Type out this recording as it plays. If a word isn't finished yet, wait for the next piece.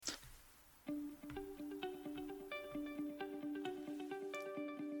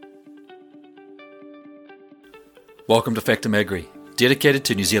Welcome to Factum Agri, dedicated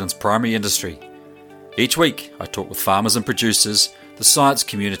to New Zealand's primary industry. Each week, I talk with farmers and producers, the science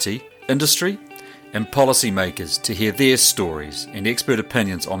community, industry, and policymakers to hear their stories and expert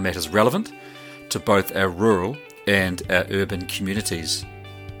opinions on matters relevant to both our rural and our urban communities.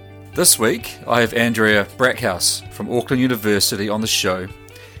 This week, I have Andrea Brackhouse from Auckland University on the show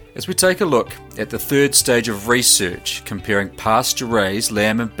as we take a look at the third stage of research comparing pasture-raised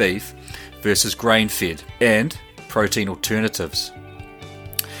lamb and beef versus grain-fed and protein alternatives.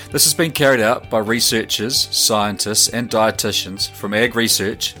 This has been carried out by researchers, scientists and dietitians from Ag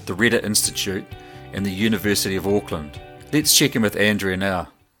Research, the Retta Institute and the University of Auckland. Let's check in with Andrea now.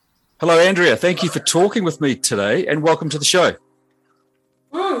 Hello Andrea, thank you for talking with me today and welcome to the show.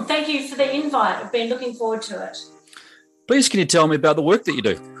 Thank you for the invite. I've been looking forward to it. Please can you tell me about the work that you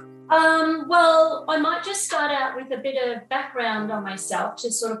do? Well, I might just start out with a bit of background on myself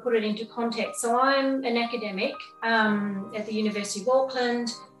to sort of put it into context. So I'm an academic at the University of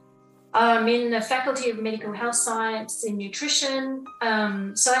Auckland. I'm in the Faculty of Medical Health Science in nutrition.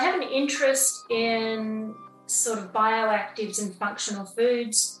 So I have an interest in sort of bioactives and functional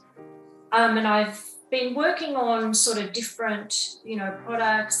foods. And I've been working on sort of different,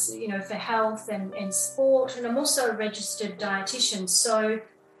 products, for health and sport. And I'm also a registered dietitian. So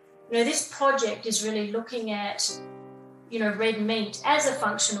this project is really looking at, red meat as a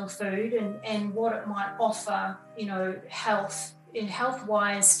functional food and what it might offer,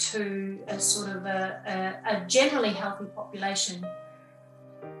 health-wise to a sort of a generally healthy population.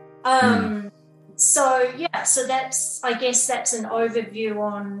 So that's, I guess that's an overview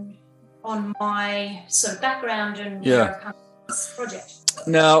on my sort of background and where I come from this project.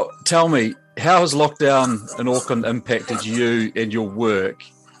 Now, tell me, how has lockdown in Auckland impacted you and your work?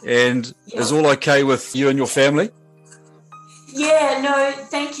 And is all okay with you and your family? Yeah, no,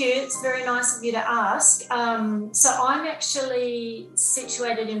 thank you. It's very nice of you to ask. So I'm actually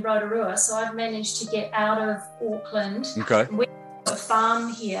situated in Rotorua, so I've managed to get out of Auckland. Okay. We have a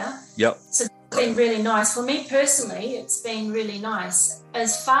farm here. Yep. So it's been really nice. For me personally, it's been really nice.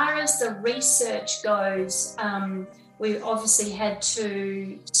 As far as the research goes, we obviously had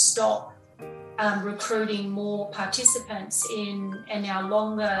to stop recruiting more participants in our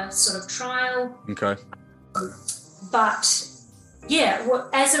longer sort of trial. Okay. But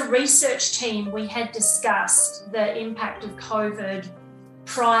as a research team, we had discussed the impact of COVID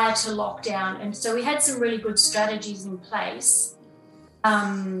prior to lockdown. And so we had some really good strategies in place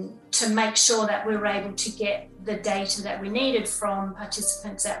to make sure that we were able to get the data that we needed from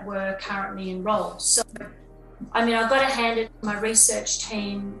participants that were currently enrolled. So I've got to hand it to my research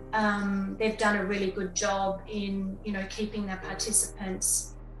team. They've done a really good job in, keeping the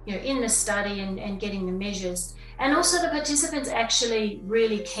participants, in the study and getting the measures. And also the participants actually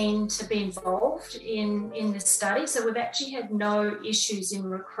really keen to be involved in the study. So we've actually had no issues in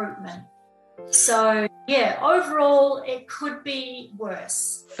recruitment. So, overall, it could be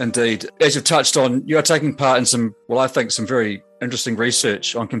worse. Indeed. As you've touched on, you are taking part in some very interesting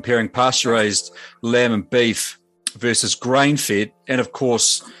research on comparing pasture-raised lamb and beef versus grain-fed and, of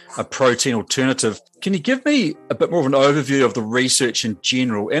course, a protein alternative. Can you give me a bit more of an overview of the research in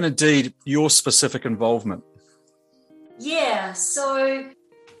general and, indeed, your specific involvement? Yeah, so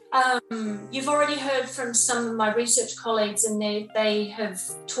you've already heard from some of my research colleagues and they have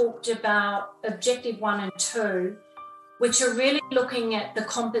talked about Objective 1 and 2, which are really looking at the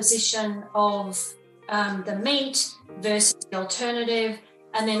composition of the meat versus the alternative,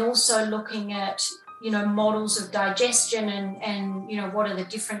 and then also looking at, models of digestion and what are the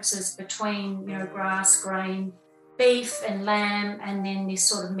differences between, grass, grain, beef and lamb, and then this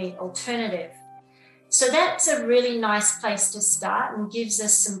sort of meat alternative. So that's a really nice place to start and gives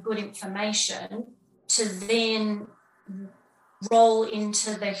us some good information to then roll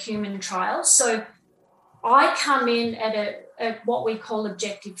into the human trials. So I come in at what we call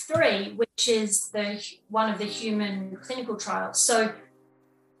Objective 3, which is one of the human clinical trials. So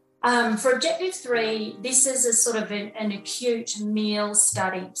for Objective 3, this is a sort of an acute meal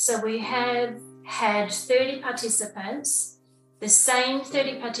study. So we have had 30 participants. The same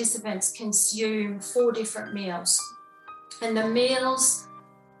 30 participants consume 4 different meals. And the meals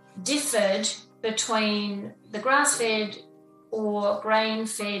differed between the grass-fed or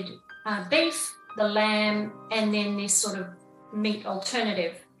grain-fed beef, the lamb, and then this sort of meat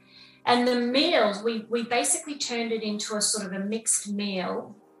alternative. And the meals, we basically turned it into a sort of a mixed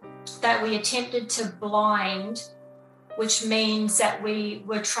meal that we attempted to blind, which means that we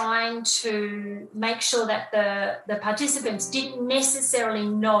were trying to make sure that the participants didn't necessarily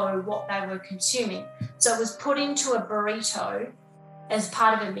know what they were consuming. So it was put into a burrito as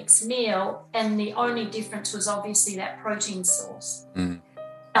part of a mixed meal, and the only difference was obviously that protein source. Now,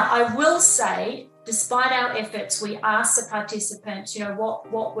 I will say, despite our efforts, we asked the participants,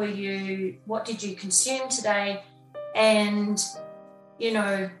 what did you consume today? And,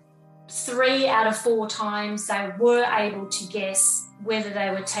 3 out of 4 times they were able to guess whether they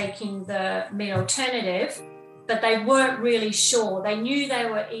were taking the meat alternative, but they weren't really sure. They knew they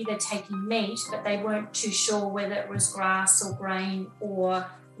were either taking meat, but they weren't too sure whether it was grass or grain or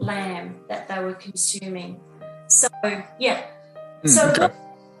lamb that they were consuming. So, yeah. Okay. As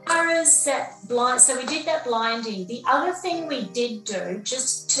far as that so we did that blinding. The other thing we did do,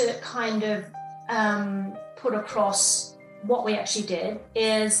 just to kind of put across what we actually did,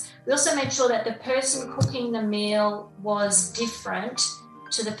 is we also made sure that the person cooking the meal was different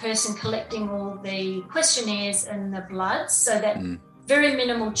to the person collecting all the questionnaires and the blood, so that very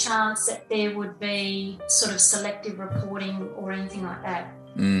minimal chance that there would be sort of selective reporting or anything like that.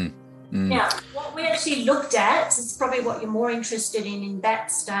 Now, what we actually looked at, it's probably what you're more interested in that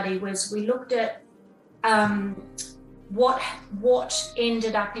study, was we looked at what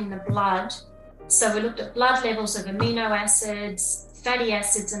ended up in the blood. So we looked at blood levels of amino acids, fatty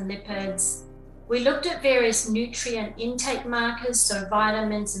acids and lipids. We looked at various nutrient intake markers, so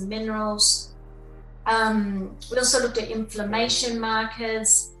vitamins and minerals. We also looked at inflammation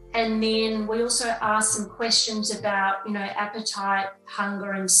markers. And then we also asked some questions about, appetite,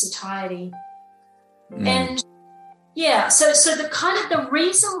 hunger and satiety. And yeah, so the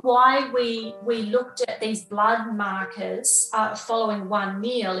reason why we looked at these blood markers following one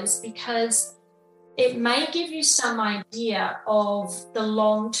meal is because it may give you some idea of the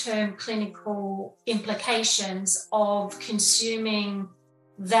long-term clinical implications of consuming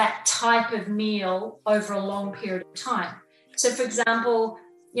that type of meal over a long period of time. So, for example,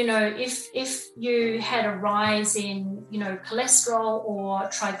 if you had a rise in, cholesterol or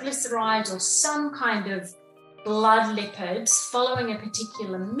triglycerides or some kind of blood lipids following a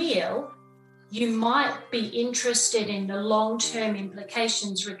particular meal, you might be interested in the long-term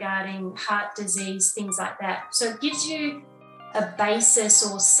implications regarding heart disease, things like that. So it gives you a basis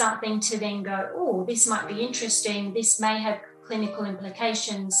or something to then go, oh, this might be interesting. This may have clinical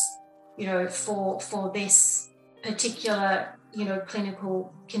implications, for this particular,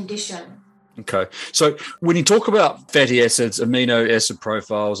 clinical condition. Okay. So when you talk about fatty acids, amino acid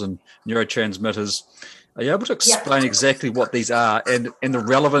profiles and neurotransmitters, are you able to explain exactly what these are and the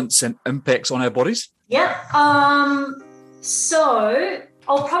relevance and impacts on our bodies? Yeah. So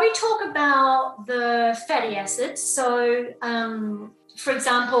I'll probably talk about the fatty acids. So, for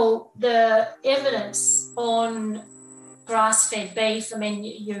example, the evidence on grass-fed beef, I mean,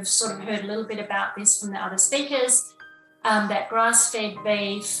 you've sort of heard a little bit about this from the other speakers, that grass-fed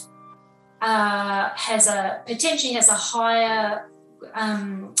beef potentially has a higher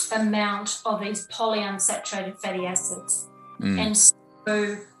amount of these polyunsaturated fatty acids. And so,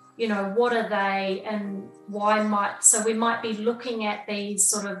 what are they and why so we might be looking at these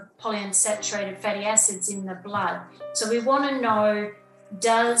sort of polyunsaturated fatty acids in the blood. So we want to know,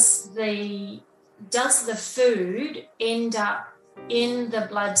 does the food end up in the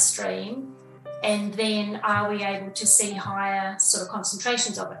bloodstream, and then are we able to see higher sort of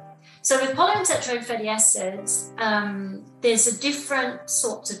concentrations of it? So with polyunsaturated fatty acids, there's a different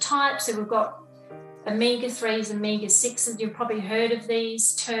sorts of types. So we've got omega-3s, omega-6s. You've probably heard of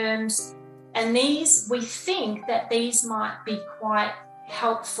these terms. And we think that these might be quite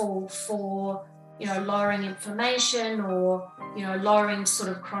helpful for, lowering inflammation or, lowering sort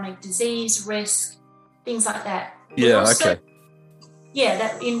of chronic disease risk, things like that. Yeah, okay. Yeah,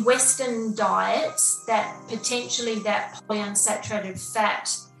 that in Western diets, that potentially that polyunsaturated fat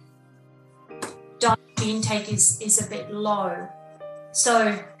intake is a bit low.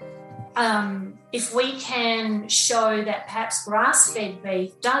 So if we can show that perhaps grass-fed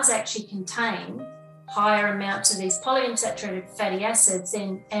beef does actually contain higher amounts of these polyunsaturated fatty acids,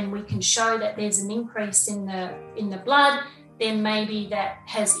 and we can show that there's an increase in the blood, then maybe that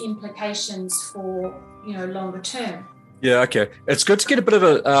has implications for longer term. Yeah, okay. It's good to get a bit of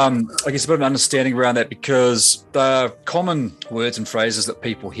a bit of an understanding around that, because the common words and phrases that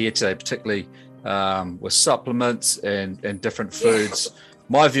people hear today, particularly with supplements and different foods,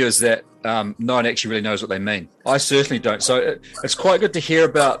 my view is that no one actually really knows what they mean. I certainly don't. So it's quite good to hear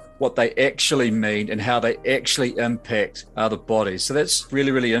about what they actually mean and how they actually impact other bodies. So that's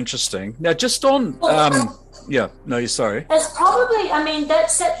really, really interesting. Now, just on... sorry. That's probably,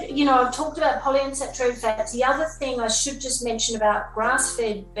 I've talked about polyunsaturated fats. The other thing I should just mention about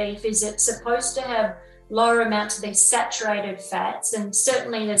grass-fed beef is it's supposed to have lower amounts of these saturated fats, and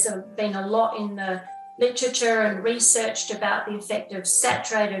certainly there's been a lot in the literature and researched about the effect of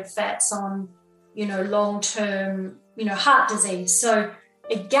saturated fats on, long-term, heart disease. So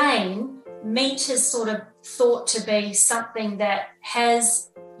again, meat is sort of thought to be something that has,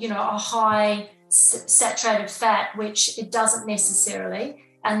 a high saturated fat, which it doesn't necessarily,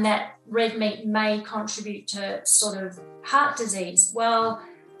 and that red meat may contribute to sort of heart disease. Well,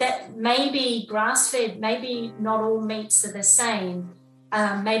 that maybe grass-fed, maybe not all meats are the same.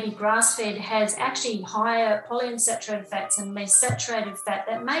 Maybe grass-fed has actually higher polyunsaturated fats and less saturated fat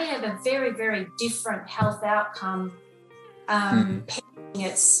that may have a very, very different health outcome.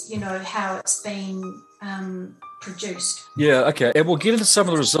 It's, how it's been produced. Yeah, okay. And we'll get into some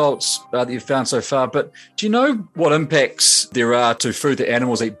of the results that you've found so far, but do you know what impacts there are to food that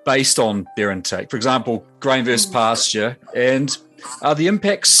animals eat based on their intake? For example, grain versus pasture, and are the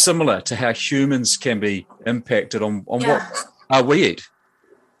impacts similar to how humans can be impacted on what we eat?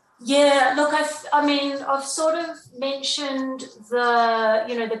 Yeah, look, I've sort of mentioned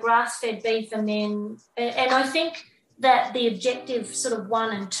the grass-fed beef, and I think that the objective sort of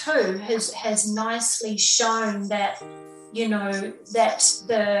 1 and 2 has nicely shown that, that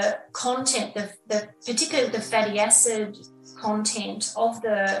the content, the particularly the fatty acid content of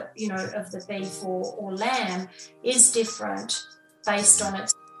the, of the beef or lamb is different based on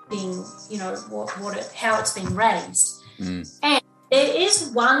its being, how it's been raised. And there is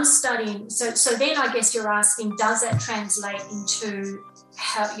one study, so then I guess you're asking, does that translate into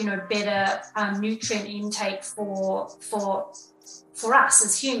how, better nutrient intake for us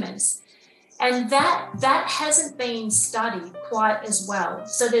as humans? And that hasn't been studied quite as well.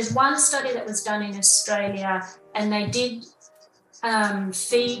 So there's one study that was done in Australia, and they did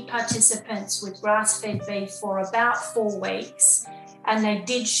feed participants with grass-fed beef for about 4 weeks, and they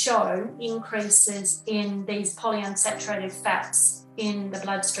did show increases in these polyunsaturated fats in the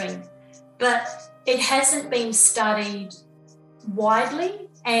bloodstream. But it hasn't been studied widely,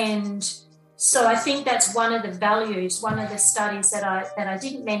 and so I think that's one of the values. One of the studies that I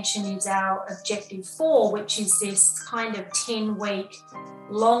didn't mention is our Objective 4, which is this kind of 10-week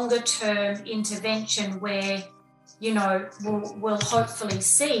longer-term intervention where, we'll hopefully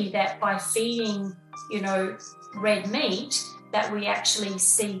see that by feeding, red meat, that we actually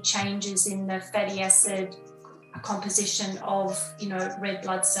see changes in the fatty acid composition of, red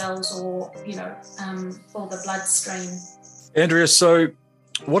blood cells or the bloodstream. Andrea, so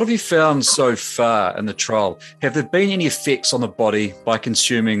what have you found so far in the trial? Have there been any effects on the body by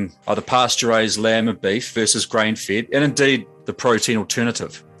consuming either pasture-raised lamb or beef versus grain-fed, and indeed the protein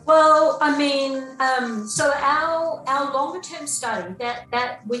alternative? Well, so our longer-term study,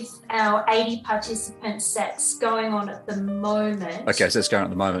 that with our 80 participants that's going on at the moment. Okay, so that's going on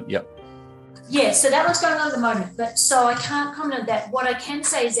at the moment, yep. Yeah, so that one's going on at the moment, but so I can't comment on that. What I can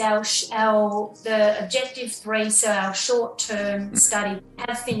say is the Objective 3, so our short-term study,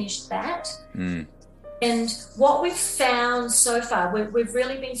 have finished that. And what we've found so far, we've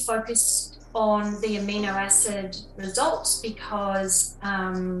really been focused on the amino acid results because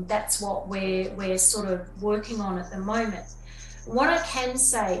that's what we're sort of working on at the moment. What I can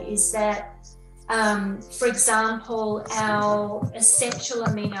say is that, for example, our essential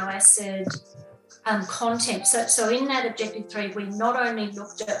amino acid content. So in that Objective 3, we not only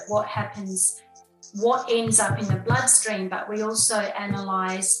looked at what ends up in the bloodstream, but we also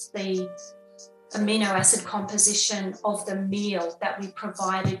analysed the amino acid composition of the meal that we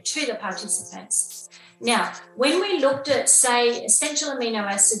provided to the participants. Now, when we looked at, say, essential amino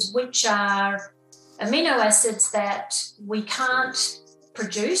acids, which are amino acids that we can't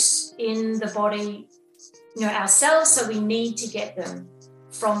produce in the body, ourselves, so we need to get them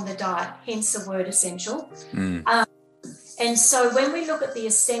from the diet, hence the word essential. And so when we look at the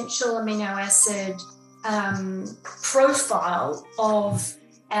essential amino acid profile of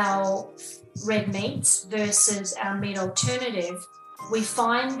our red meats versus our meat alternative, we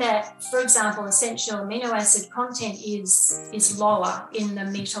find that, for example, essential amino acid content is lower in the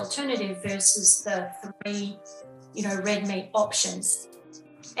meat alternative versus the 3, red meat options.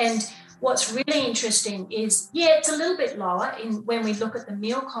 And what's really interesting is, it's a little bit lower when we look at the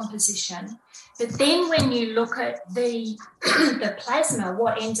meal composition, but then when you look at the plasma,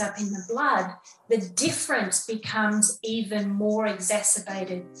 what ends up in the blood, the difference becomes even more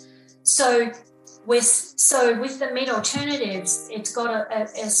exacerbated. So with the meat alternatives, it's got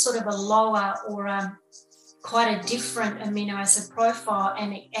a sort of a lower or quite a different amino acid profile,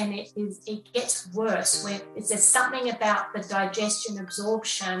 and it gets worse. Where there's something about the digestion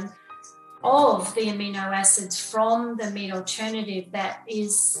absorption of the amino acids from the meat alternative that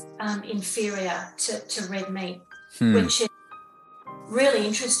is inferior to red meat, which is, really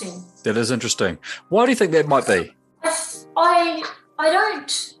interesting. That is interesting. Why do you think that might be?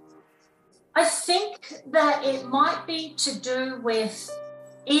 I think that it might be to do with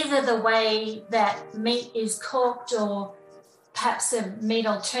either the way that meat is cooked or perhaps a meat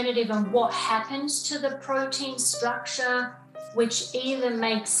alternative and what happens to the protein structure, which either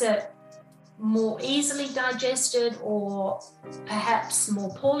makes it more easily digested or perhaps more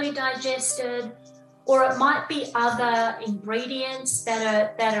poorly digested, or it might be other ingredients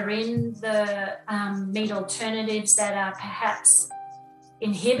that are in the meat alternatives that are perhaps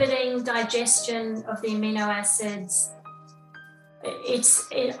inhibiting digestion of the amino acids.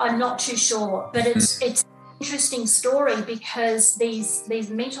 I'm not too sure, but it's an interesting story because these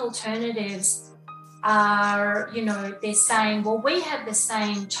meat alternatives are, they're saying, well, we have the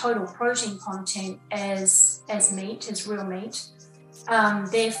same total protein content as meat, as real meat.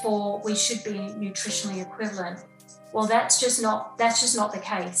 Therefore, we should be nutritionally equivalent. Well, that's just not the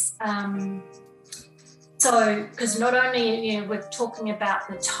case. So, because not only we're talking about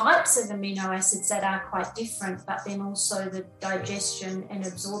the types of amino acids that are quite different, but then also the digestion and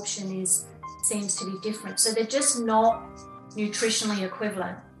absorption seems to be different. So they're just not nutritionally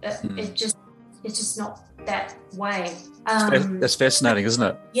equivalent. It's just not that way. That's fascinating, isn't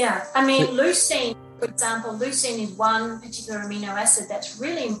it? Yeah, I mean, leucine, for example, leucine is one particular amino acid that's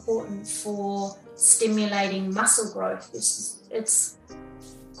really important for stimulating muscle growth. It's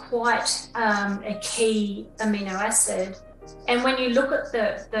quite a key amino acid. And when you look at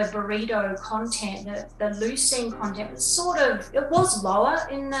the burrito content, the leucine content it was lower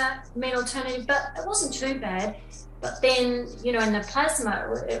in the meat alternative, but it wasn't too bad. But then, in the plasma,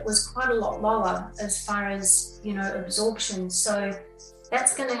 it was quite a lot lower as far as, absorption. So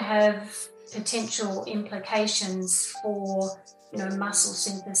that's going to have potential implications for, muscle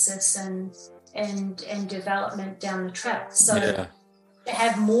synthesis and development down the track. So to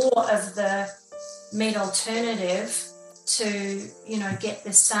have more of the meat alternative to, get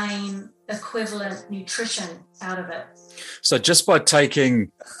the same equivalent nutrition out of it. So just by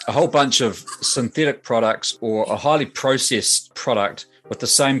taking a whole bunch of synthetic products or a highly processed product with the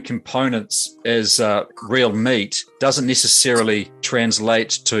same components as real meat doesn't necessarily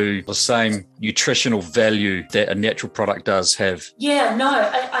translate to the same nutritional value that a natural product does have. Yeah, no,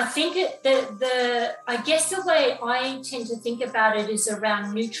 I think I guess the way I tend to think about it is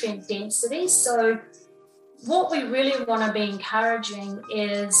around nutrient density. So what we really want to be encouraging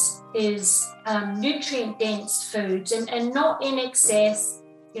is nutrient dense foods and not in excess.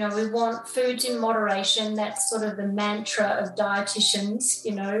 We want foods in moderation. That's sort of the mantra of dietitians,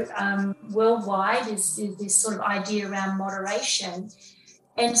 worldwide is this sort of idea around moderation.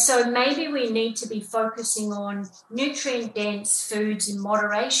 And so maybe we need to be focusing on nutrient dense foods in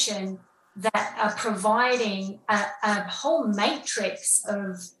moderation that are providing a whole matrix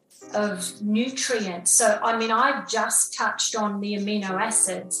of nutrients. So, I mean, I've just touched on the amino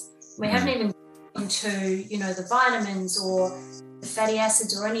acids. We haven't even gone into, the vitamins or the fatty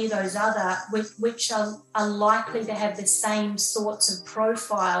acids or any of those other, which are likely to have the same sorts of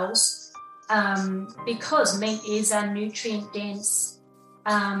profiles because meat is a nutrient-dense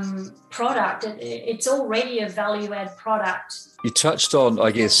product. It's already a value-add product. You touched on, I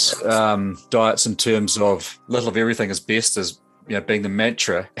guess, diets in terms of little of everything is best as being the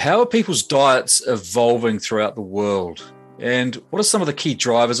mantra. How are people's diets evolving throughout the world? And what are some of the key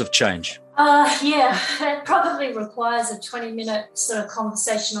drivers of change? It probably requires a 20-minute sort of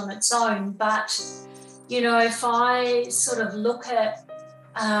conversation on its own. But, if I sort of look at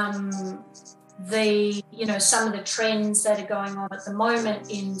some of the trends that are going on at the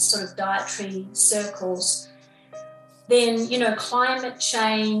moment in sort of dietary circles, then, climate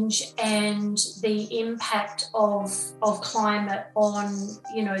change and the impact of climate on,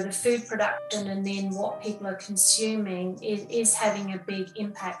 the food production and then what people are consuming is having a big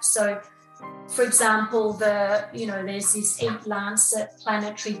impact. So, for example, there's this Eat Lancet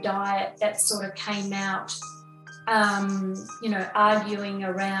planetary diet that sort of came out, arguing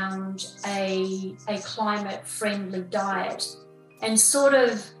around a climate-friendly diet and sort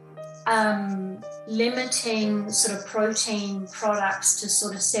of limiting sort of protein products to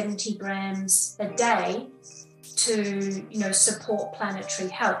sort of 70 grams a day to, support planetary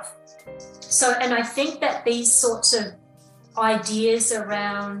health. So, and I think that these sorts of ideas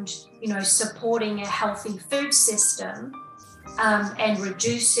around, supporting a healthy food system and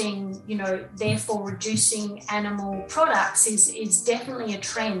reducing, therefore reducing animal products is definitely a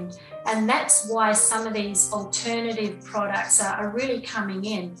trend. And that's why some of these alternative products are really coming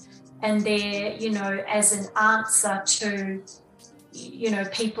in. And they're, as an answer to,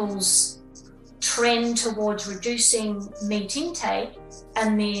 people's trend towards reducing meat intake,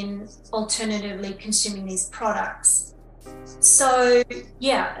 and then alternatively consuming these products. So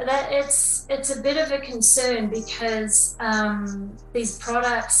yeah, it's a bit of a concern because these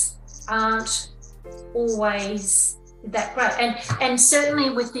products aren't always that great, and certainly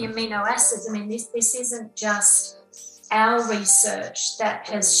with the amino acids. I mean, this isn't just our research that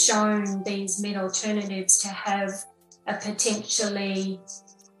has shown these meat alternatives to have a potentially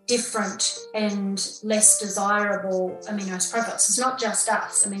different and less desirable amino acid profiles. It's not just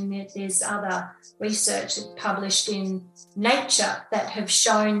us. I mean, there's other research published in Nature that have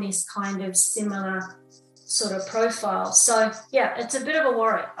shown this kind of similar sort of profile. So yeah, it's a bit of a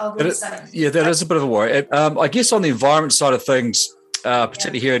worry, I would say. Yeah, that is a bit of a worry. I guess on the environment side of things,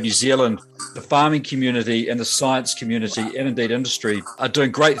 particularly here in New Zealand, the farming community and the science community and indeed industry are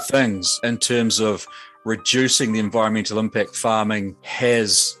doing great things in terms of reducing the environmental impact farming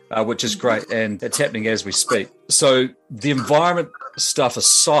has, which is great, and it's happening as we speak. So the environment stuff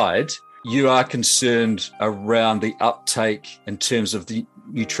aside, you are concerned around the uptake in terms of the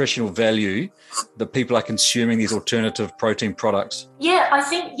nutritional value that people are consuming these alternative protein products? Yeah,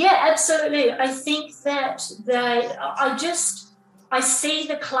 absolutely. I think that I see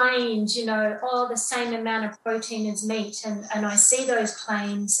the claims, the same amount of protein as meat, and I see those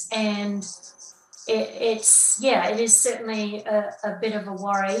claims, and it is certainly a bit of a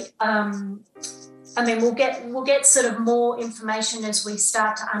worry. I mean, we'll get sort of more information as we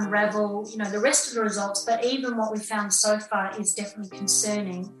start to unravel, the rest of the results, but even what we found so far is definitely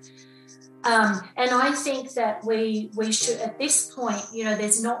concerning. And I think that we should, at this point,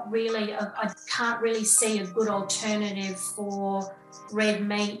 there's not really, I can't really see a good alternative for red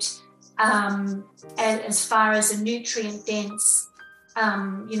meat as far as a nutrient-dense,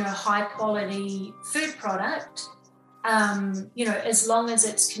 high quality food product, as long as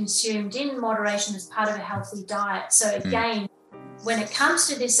it's consumed in moderation as part of a healthy diet. So again, when it comes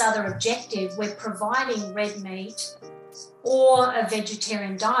to this other objective, we're providing red meat or a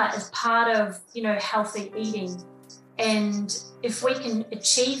vegetarian diet as part of, healthy eating. And if we can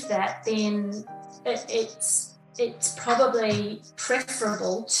achieve that, then it's probably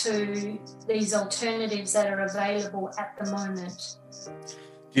preferable to these alternatives that are available at the moment.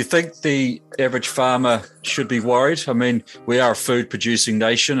 Do you think the average farmer should be worried? I mean, we are a food-producing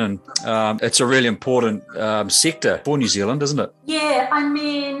nation, and it's a really important sector for New Zealand, isn't it? Yeah, I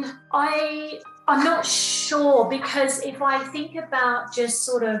mean, I'm not sure, because if I think about just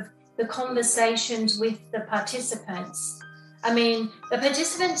sort of the conversations with the participants, I mean, the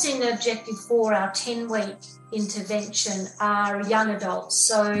participants in Objective 4, our 10-week intervention, are young adults.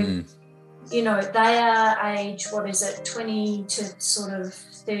 So, they are age, 20 to sort of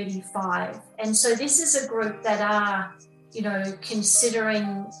 35. And so this is a group that are,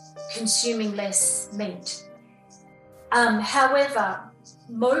 considering consuming less meat. However,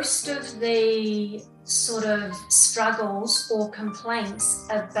 most of the sort of struggles or complaints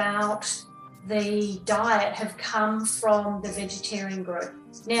about the diet have come from the vegetarian group.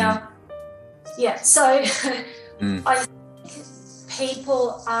 Now, so I think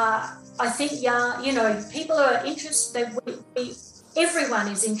people are, people are interested. Everyone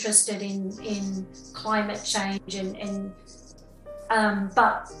is interested in climate change,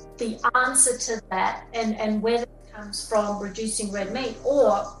 but the answer to that, and whether it comes from reducing red meat,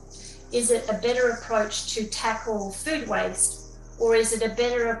 or is it a better approach to tackle food waste, or is it a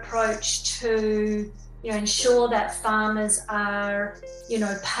better approach to ensure that farmers are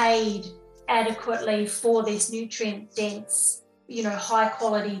paid adequately for this nutrient dense high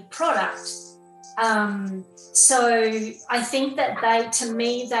quality product. So I think that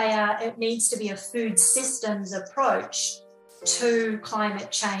it needs to be a food systems approach to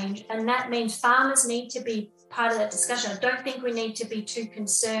climate change, and that means farmers need to be part of that discussion. I don't think we need to be too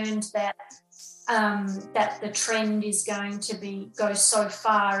concerned that the trend is going to go so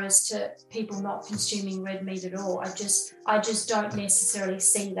far as to people not consuming red meat at all. I just don't necessarily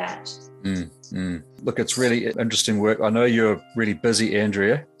see that. Look, it's really interesting work. I know you're really busy,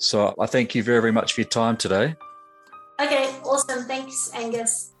 Andrea, so I thank you very, very much for your time today. Okay, awesome. Thanks,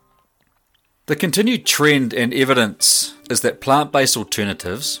 Angus. The continued trend and evidence is that plant-based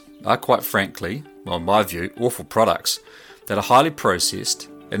alternatives are, quite frankly, well, in my view, awful products that are highly processed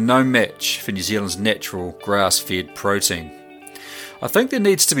and no match for New Zealand's natural grass-fed protein. I think there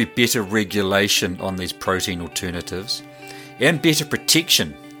needs to be better regulation on these protein alternatives and better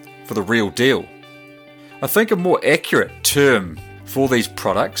protection for the real deal. I think a more accurate term for these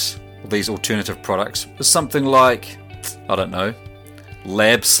products, or these alternative products, is something like,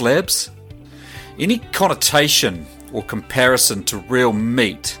 lab slabs. Any connotation or comparison to real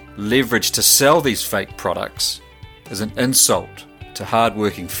meat leveraged to sell these fake products is an insult to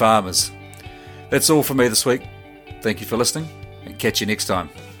hard-working farmers. That's all for me this week. Thank you for listening, and catch you next time.